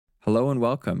Hello and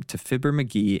welcome to Fibber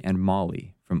McGee and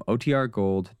Molly from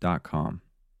OTRGold.com.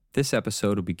 This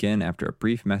episode will begin after a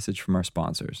brief message from our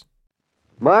sponsors.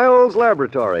 Miles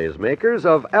Laboratories, makers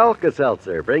of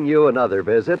Alka-Seltzer, bring you another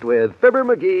visit with Fibber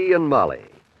McGee and Molly.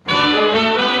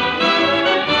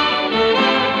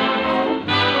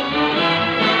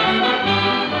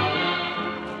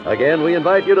 Again, we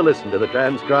invite you to listen to the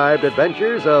transcribed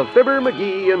adventures of Fibber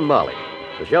McGee and Molly.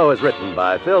 The show is written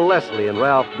by Phil Leslie and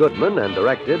Ralph Goodman and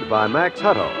directed by Max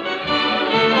Hutto.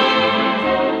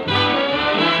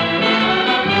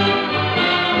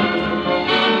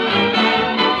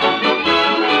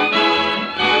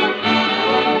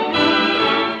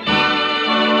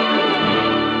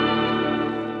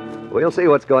 We'll see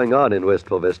what's going on in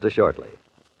Wistful Vista shortly.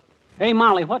 Hey,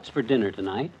 Molly, what's for dinner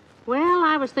tonight? Well,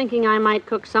 I was thinking I might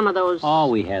cook some of those...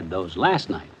 Oh, we had those last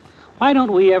night. Why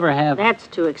don't we ever have... That's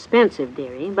too expensive,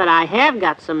 dearie, but I have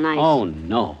got some nice... Oh,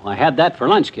 no. I had that for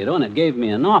lunch, kiddo, and it gave me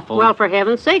an awful... Well, for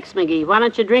heaven's sakes, McGee, why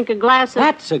don't you drink a glass of...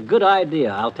 That's a good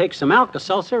idea. I'll take some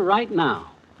Alka-Seltzer right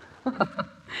now.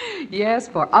 Yes,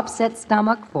 for upset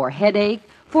stomach, for headache,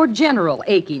 for general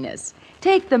achiness.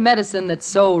 Take the medicine that's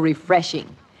so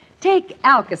refreshing. Take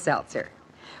Alka-Seltzer.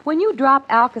 When you drop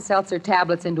Alka-Seltzer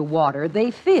tablets into water, they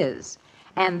fizz.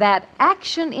 And that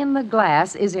action in the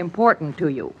glass is important to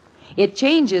you. It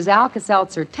changes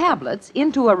Alka-Seltzer tablets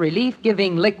into a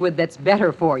relief-giving liquid that's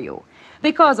better for you.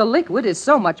 Because a liquid is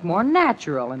so much more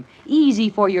natural and easy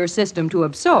for your system to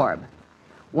absorb.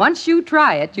 Once you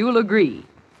try it, you'll agree.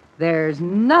 There's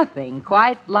nothing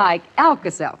quite like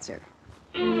Alka-Seltzer.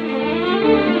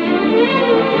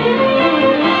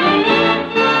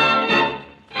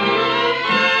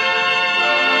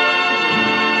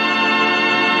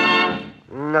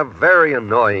 A very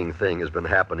annoying thing has been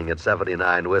happening at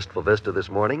 79 Wistful Vista this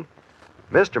morning.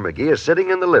 Mr. McGee is sitting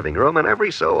in the living room, and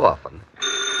every so often...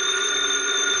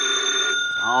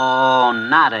 Oh,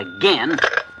 not again.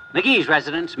 McGee's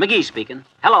residence. McGee speaking.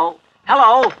 Hello.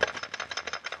 Hello.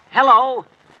 Hello.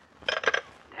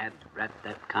 Dad, rat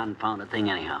that confounded thing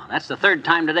anyhow. That's the third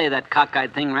time today that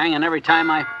cockeyed thing rang, and every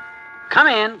time I... Come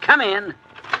in, come in.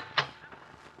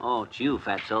 Oh, it's you,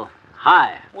 Fatso.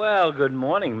 Hi. Well, good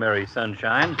morning, Mary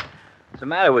Sunshine. What's the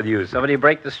matter with you? Somebody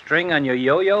break the string on your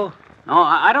yo-yo? No,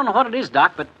 I don't know what it is,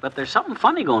 Doc, but there's something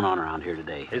funny going on around here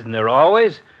today. Isn't there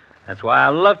always? That's why I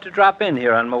love to drop in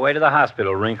here on my way to the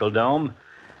hospital, Wrinkle Dome.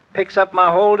 Picks up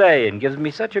my whole day and gives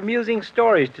me such amusing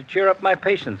stories to cheer up my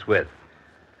patients with.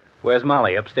 Where's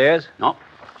Molly, upstairs? No,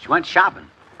 she went shopping.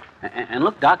 And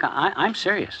look, Doc, I'm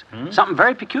serious. Something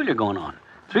very peculiar going on.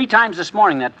 3 times this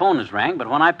morning that phone has rang,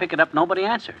 but when I pick it up, nobody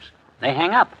answers. They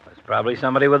hang up. It's probably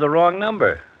somebody with the wrong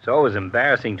number. It's always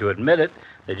embarrassing to admit it.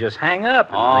 They just hang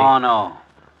up. Oh, no.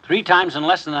 3 times in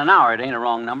less than an hour, it ain't a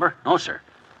wrong number. No, sir.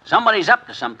 Somebody's up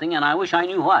to something, and I wish I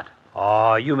knew what.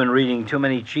 Oh, you've been reading too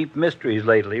many cheap mysteries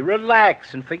lately.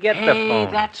 Relax and forget the phone.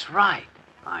 Hey, that's right.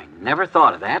 I never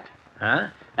thought of that. Huh?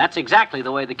 That's exactly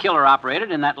the way the killer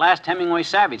operated in that last Hemingway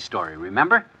Savage story,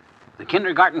 remember? The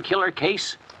kindergarten killer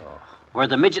case? Where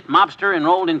the midget mobster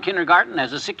enrolled in kindergarten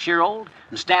as a 6-year-old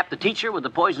and stabbed the teacher with a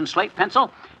poison slate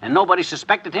pencil, and nobody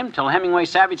suspected him till Hemingway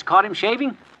Savage caught him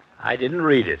shaving? I didn't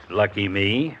read it. Lucky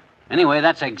me. Anyway,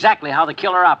 that's exactly how the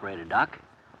killer operated, Doc.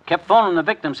 Kept phoning the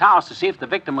victim's house to see if the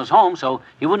victim was home so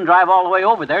he wouldn't drive all the way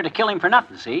over there to kill him for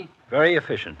nothing, see? Very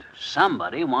efficient.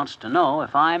 Somebody wants to know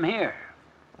if I'm here.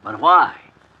 But why?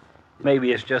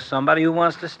 Maybe it's just somebody who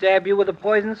wants to stab you with a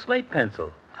poison slate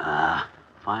pencil.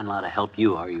 Fine lot of help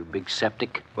you are, you big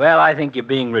septic. Well, I think you're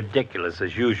being ridiculous,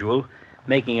 as usual,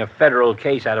 making a federal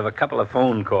case out of a couple of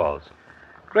phone calls.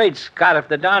 Great Scott, if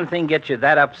the darn thing gets you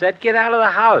that upset, get out of the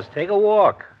house. Take a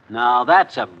walk. Now,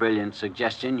 that's a brilliant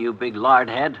suggestion, you big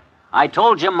lardhead. I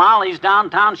told you Molly's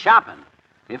downtown shopping.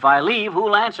 If I leave,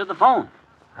 who'll answer the phone?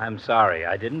 I'm sorry.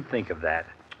 I didn't think of that.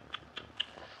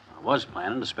 I was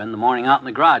planning to spend the morning out in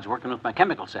the garage working with my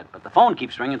chemical set, but the phone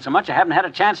keeps ringing so much I haven't had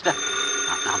a chance to...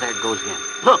 Now, there it goes again.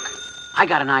 Look, I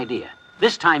got an idea.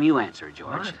 This time you answer,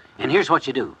 George. What? And here's what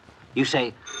you do. You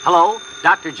say, hello,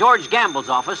 Dr. George Gamble's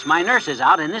office. My nurse is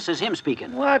out, and this is him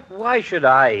speaking. What? Why should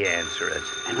I answer it?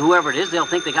 And whoever it is, they'll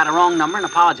think they got a wrong number and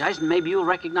apologize, and maybe you'll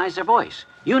recognize their voice.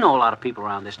 You know a lot of people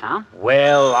around this town.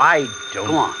 Well, I don't...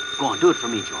 Go on, do it for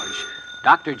me, George.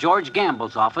 Dr. George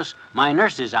Gamble's office. My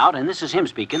nurse is out, and this is him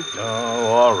speaking. Oh,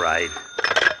 all right.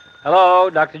 Hello,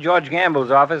 Dr. George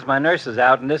Gamble's office. My nurse is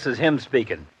out, and this is him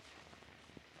speaking.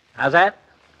 How's that?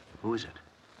 Who is it?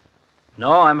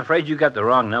 No, I'm afraid you got the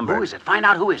wrong number. Who is it? Find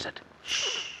out who is it.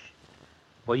 Shh.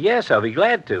 Well, yes, I'll be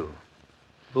glad to.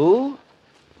 Who?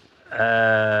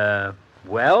 Is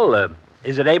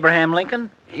it Abraham Lincoln?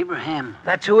 Abraham.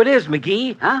 That's who it is,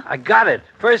 McGee. Huh? I got it.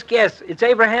 First guess. It's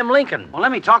Abraham Lincoln. Well,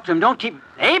 let me talk to him. Don't keep...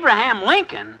 Abraham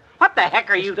Lincoln? What the heck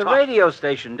are you It's the talking... radio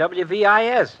station,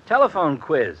 WVIS. Telephone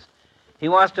quiz. He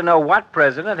wants to know what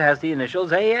president has the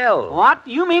initials AL. What?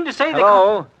 You mean to say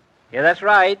Hello? Yeah, that's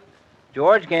right.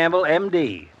 George Gamble,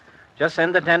 M.D. Just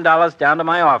send the $10 down to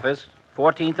my office,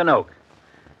 14th and Oak.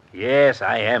 Yes,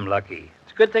 I am lucky.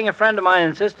 It's a good thing a friend of mine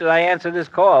insisted I answer this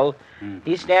call.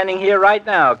 He's standing here right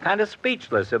now, kind of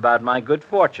speechless about my good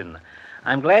fortune.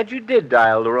 I'm glad you did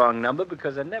dial the wrong number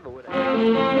because I never would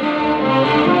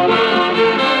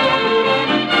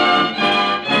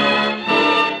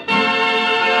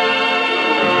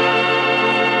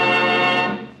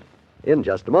In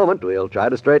just a moment, we'll try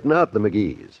to straighten out the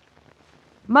McGees.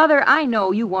 Mother, I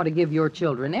know you want to give your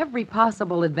children every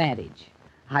possible advantage.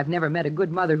 I've never met a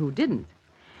good mother who didn't.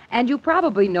 And you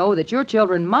probably know that your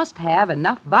children must have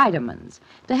enough vitamins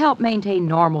to help maintain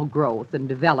normal growth and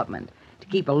development, to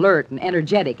keep alert and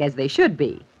energetic as they should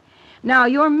be. Now,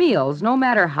 your meals, no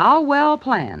matter how well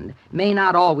planned, may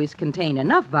not always contain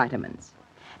enough vitamins.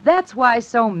 That's why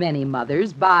so many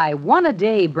mothers buy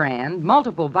One-A-Day brand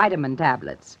multiple vitamin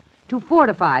tablets to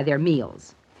fortify their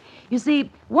meals. You see,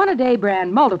 One-A-Day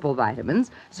brand multiple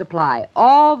vitamins supply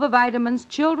all the vitamins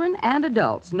children and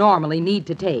adults normally need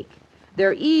to take.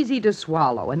 They're easy to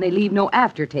swallow, and they leave no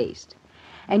aftertaste.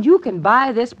 And you can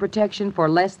buy this protection for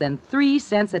less than 3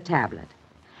 cents a tablet.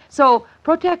 So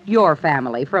protect your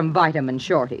family from vitamin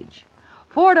shortage.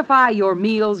 Fortify your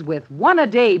meals with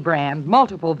One-A-Day brand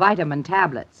multiple vitamin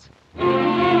tablets.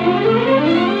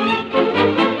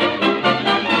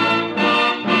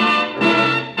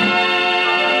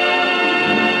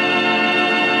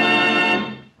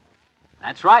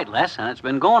 That's right, Les, and it's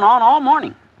been going on all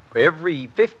morning. Every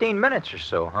 15 minutes or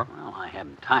so, huh? Well, I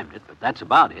haven't timed it, but that's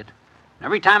about it.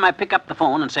 Every time I pick up the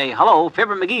phone and say, hello,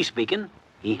 Fibber McGee speaking,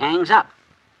 he hangs up.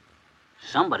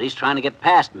 Somebody's trying to get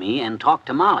past me and talk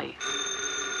to Molly.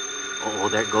 Oh,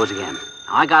 there it goes again.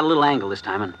 Now, I got a little angle this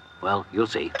time, and, well, you'll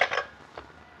see.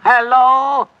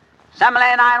 Hello? Sammy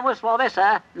 9 Wistful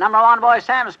Vista. Number 1 boy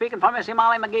Sam speaking for Missy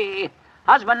Molly McGee.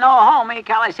 Husband no homie,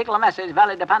 Callie Sickle message,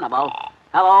 very dependable.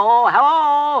 Hello,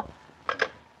 hello?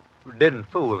 Didn't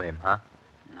fool him, huh?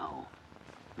 No.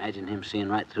 Imagine him seeing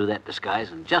right through that disguise,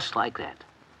 and just like that.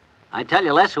 I tell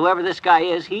you, Les, whoever this guy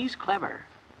is, he's clever.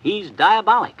 He's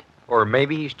diabolic. Or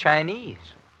maybe he's Chinese.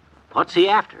 What's he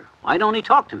after? Why don't he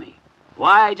talk to me?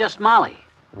 Why just Molly?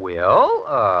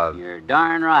 Well, You're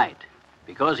darn right.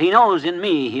 Because he knows in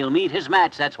me he'll meet his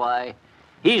match, that's why.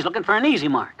 He's looking for an easy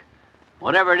mark.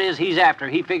 Whatever it is he's after,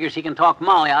 he figures he can talk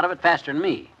Molly out of it faster than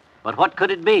me. But what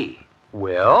could it be?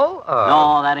 well,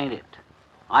 No, that ain't it.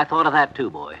 I thought of that too,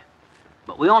 boy.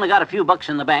 But we only got a few bucks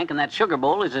in the bank, and that sugar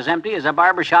bowl is as empty as a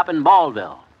barber shop in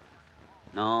Baldville.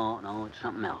 No, it's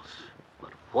something else.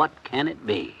 But what can it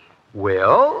be?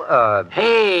 well,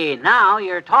 Hey, now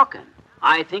you're talking.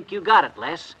 I think you got it,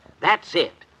 Les. That's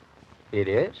it. it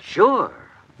is? Sure.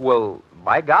 Well,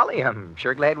 by golly, I'm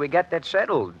sure glad we got that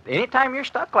settled. Anytime you're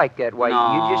stuck like that, why,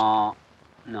 you just...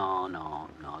 No,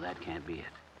 that can't be it.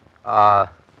 Oh.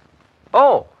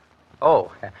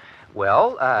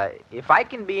 Well, if I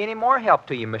can be any more help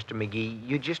to you, Mr. McGee,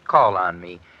 you just call on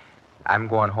me. I'm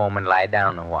going home and lie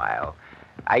down a while.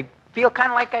 I feel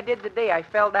kind of like I did the day I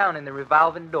fell down in the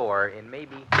revolving door, and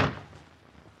maybe...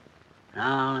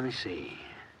 Now, let me see.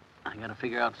 I gotta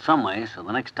figure out some way so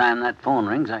the next time that phone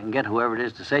rings, I can get whoever it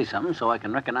is to say something so I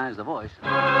can recognize the voice.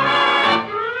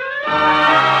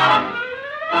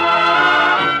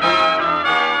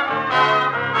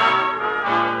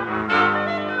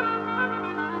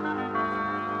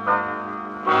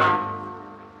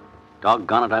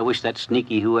 Doggone it, I wish that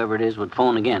sneaky whoever it is would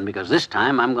phone again, because this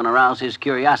time I'm going to rouse his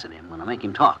curiosity. I'm going to make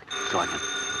him talk so I can...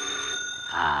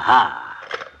 Aha!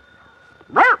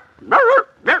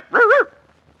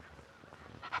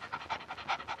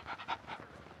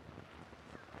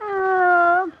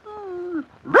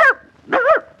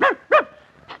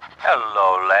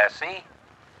 Hello, Lassie.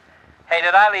 Hey,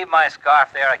 did I leave my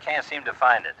scarf there? I can't seem to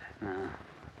find it.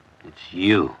 It's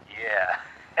you.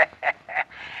 Yeah.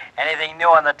 Anything new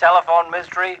on the telephone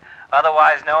mystery,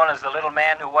 otherwise known as the little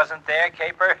man who wasn't there,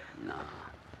 Caper? No,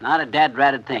 not a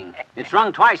dad-ratted thing. It's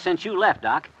rung twice since you left,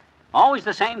 Doc. Always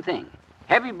the same thing.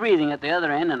 Heavy breathing at the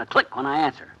other end and a click when I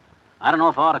answer. I don't know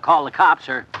if I ought to call the cops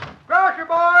or... Grocer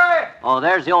boy! Oh,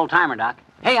 there's the old-timer, Doc.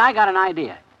 Hey, I got an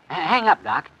idea. Hang up,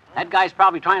 Doc. That guy's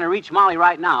probably trying to reach Molly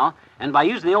right now, and by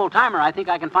using the old-timer, I think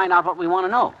I can find out what we want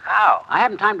to know. How? I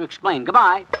haven't time to explain.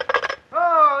 Goodbye.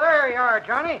 Oh, there you are,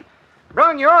 Johnny.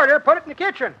 Brung your order, put it in the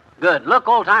kitchen. Good. Look,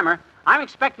 old-timer, I'm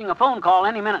expecting a phone call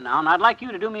any minute now, and I'd like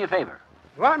you to do me a favor.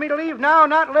 You want me to leave now,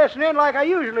 not listen in like I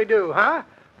usually do, huh?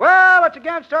 Well, it's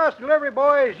against us delivery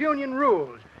boys' union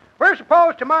rules. We're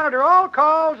supposed to monitor all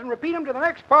calls and repeat them to the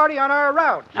next party on our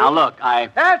route. Now, look,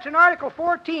 That's in Article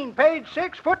 14, page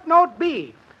 6, footnote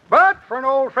B. But for an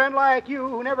old friend like you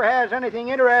who never has anything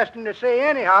interesting to say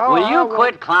anyhow... Will you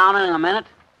quit clowning a minute?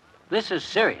 This is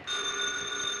serious.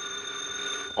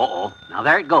 Uh-oh. Now,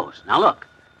 there it goes. Now, look.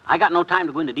 I got no time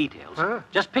to go into details. Huh?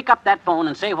 Just pick up that phone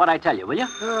and say what I tell you, will you?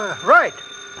 Right.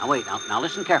 Now, wait. Now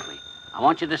listen carefully. I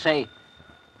want you to say,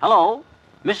 hello,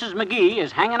 Mrs. McGee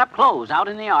is hanging up clothes out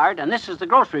in the yard, and this is the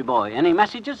grocery boy. Any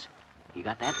messages? You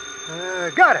got that?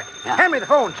 Got it. Yeah. Hand me the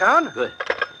phone, son. Good.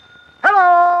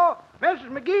 Hello! Mrs.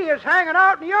 McGee is hanging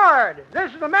out in the yard.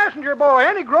 This is the messenger boy.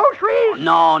 Any groceries?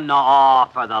 No, oh,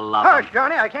 for the love of... Hush,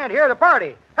 Johnny. I can't hear the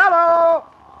party. Hello!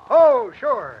 Oh,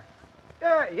 sure.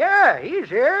 Yeah, he's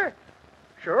here.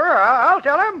 Sure, I'll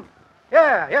tell him.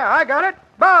 Yeah, I got it.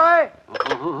 Bye.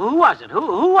 Who was it?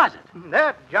 Who was it?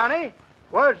 That, Johnny,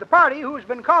 was the party who's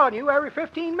been calling you every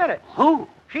 15 minutes. Who?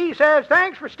 She says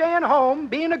thanks for staying home,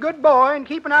 being a good boy, and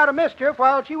keeping out of mischief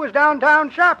while she was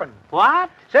downtown shopping. What?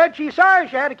 Said she's sorry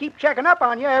she had to keep checking up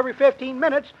on you every 15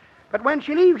 minutes, but when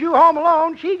she leaves you home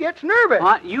alone, she gets nervous.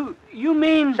 What? You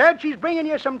mean... Said she's bringing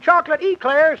you some chocolate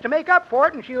eclairs to make up for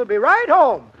it, and she'll be right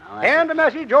home. And the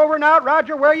message over and out.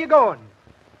 Roger, where you going?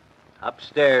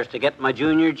 Upstairs to get my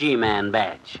Junior G-Man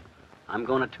badge. I'm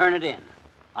going to turn it in.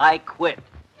 I quit.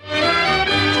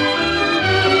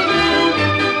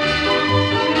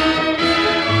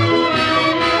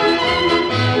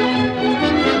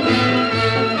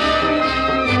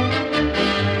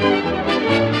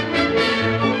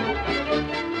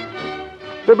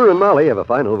 Fibber and Molly have a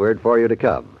final word for you to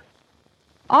come.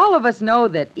 All of us know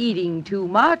that eating too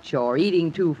much or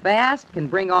eating too fast can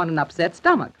bring on an upset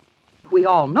stomach. We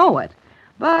all know it.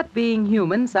 But being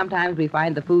human, sometimes we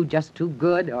find the food just too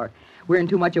good or we're in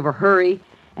too much of a hurry.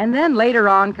 And then later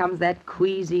on comes that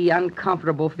queasy,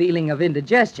 uncomfortable feeling of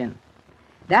indigestion.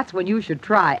 That's when you should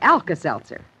try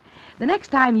Alka-Seltzer. The next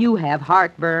time you have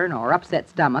heartburn or upset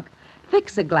stomach,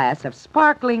 fix a glass of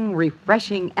sparkling,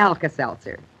 refreshing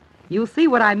Alka-Seltzer. You'll see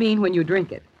what I mean when you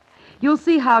drink it. You'll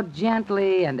see how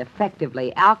gently and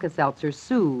effectively Alka-Seltzer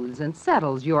soothes and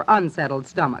settles your unsettled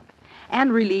stomach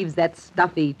and relieves that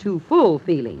stuffy, too full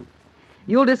feeling.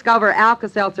 You'll discover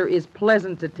Alka-Seltzer is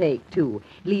pleasant to take, too.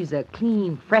 Leaves a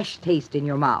clean, fresh taste in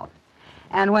your mouth.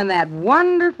 And when that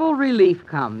wonderful relief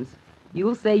comes,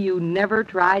 you'll say you never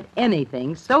tried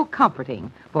anything so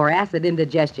comforting for acid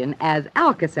indigestion as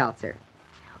Alka-Seltzer.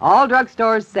 All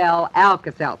drugstores sell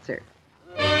Alka-Seltzer.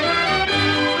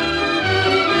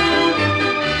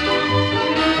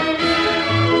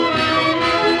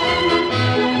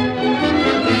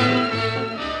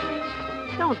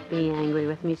 Don't be angry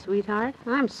with me, sweetheart.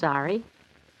 I'm sorry.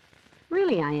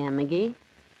 Really, I am, McGee.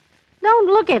 Don't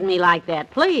look at me like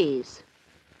that, please.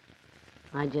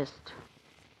 I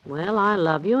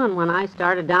love you, and when I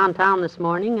started downtown this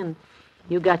morning and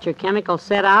you got your chemicals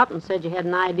set out and said you had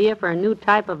an idea for a new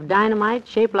type of dynamite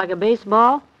shaped like a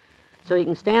baseball so you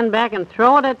can stand back and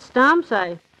throw it at stumps,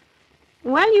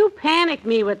 you panicked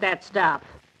me with that stuff.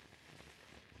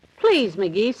 Please,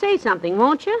 McGee, say something,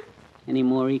 won't you? Any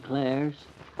more eclairs?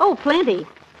 Oh, plenty.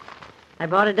 I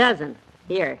bought a dozen.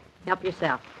 Here, help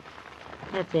yourself.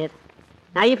 That's it.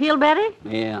 Now you feel better?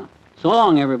 Yeah. So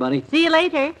long, everybody. See you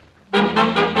later.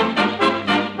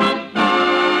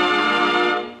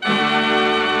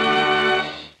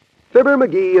 Fibber,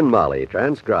 McGee, and Molly,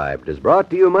 transcribed, is brought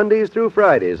to you Mondays through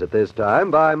Fridays at this time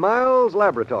by Miles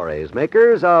Laboratories,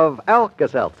 makers of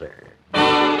Alka-Seltzer.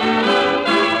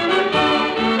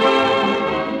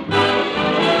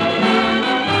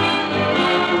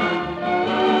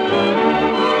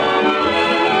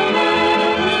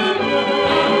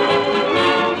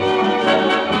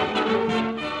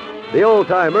 The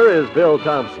old-timer is Bill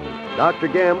Thompson. Dr.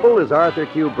 Gamble is Arthur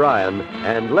Q. Bryan,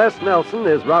 and Les Nelson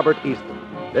is Robert Easton.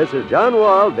 This is John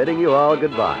Wall bidding you all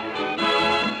goodbye.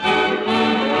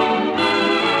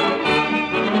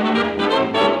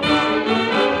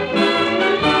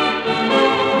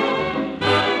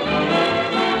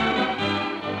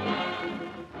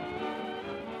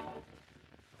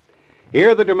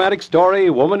 Hear the dramatic story,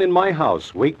 Woman in My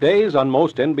House, weekdays on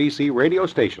most NBC radio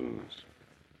stations.